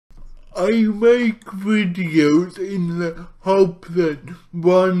I make videos in the hope that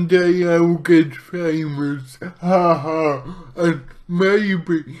one day I'll get famous, haha, and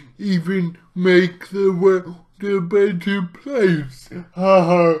maybe even make the world a better place,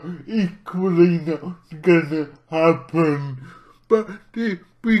 haha, equally not gonna happen. But it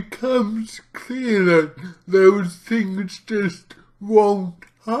becomes clear that those things just won't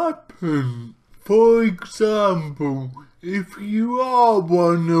happen. For example, if you are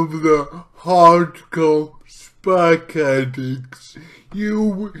one of the hardcore SPAC addicts,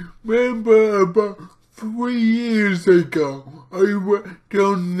 you'll remember about 3 years ago I went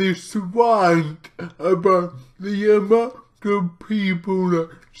on this rant about the amount of people that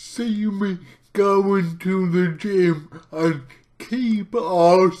see me going to the gym and keep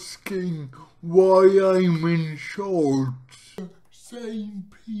asking why I'm in shorts. The same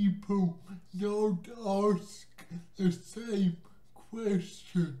people not ask the same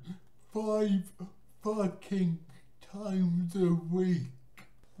question 5 fucking times a week.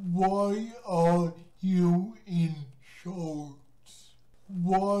 Why are you in shorts?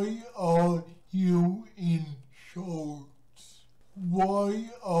 Why are you in shorts? Why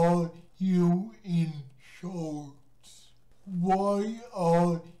are you in shorts? Why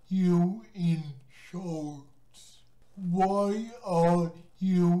are you in shorts? Why are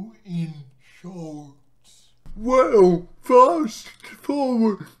you in shorts? Well, fast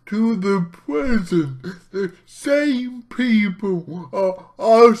forward to the present, the same people are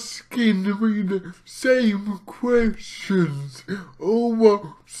asking me the same questions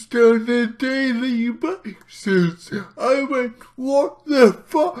almost on a daily basis. I mean, what the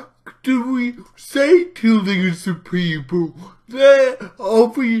fuck do we say to these people? They're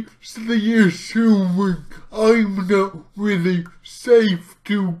obviously assuming I'm not really safe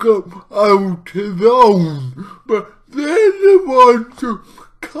to go out alone, but they're the ones who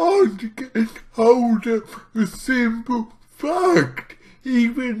can't get hold of a simple fact,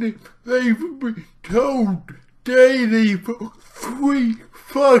 even if they've been told daily for 3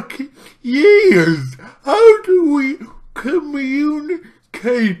 fucking years. How do we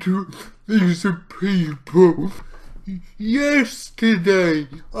communicate with these people? Yesterday,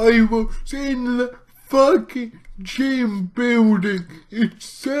 I was in the fucking gym building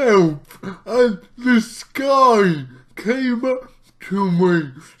itself, and the sky came up to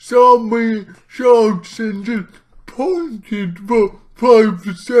me, saw me in shorts and just pointed for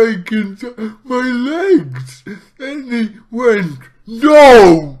 5 seconds at my legs. Then he went,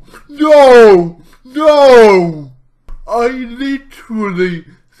 "No! No! No!" I literally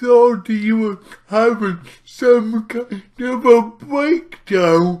thought he was having some kind of a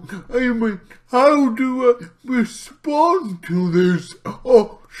breakdown. I mean, how do I respond to this?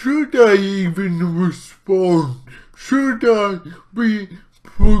 Or should I even respond? Should I be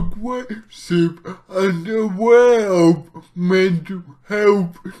progressive and aware of mental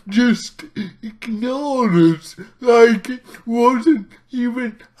health, just ignore this like it wasn't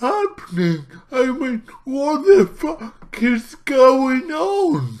even happening? I mean, what the fuck is going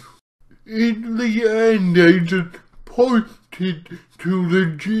on? In the end, I just pointed to the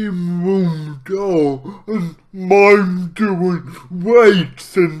gym room door and I'm doing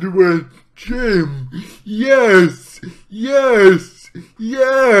weights and went, "Gym, yes, yes,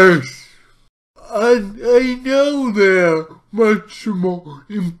 yes." And I know there are much more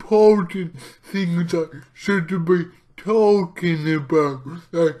important things I should be talking about,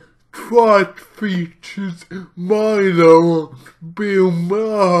 like twat features Milo on Bill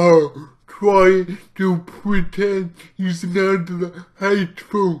Maher trying to pretend he's not the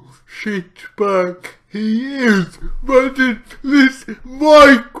hateful shitbag he is, but it's this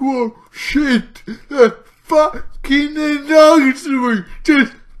micro shit that fucking annoys me.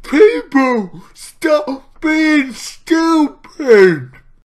 Just people, stop being stupid.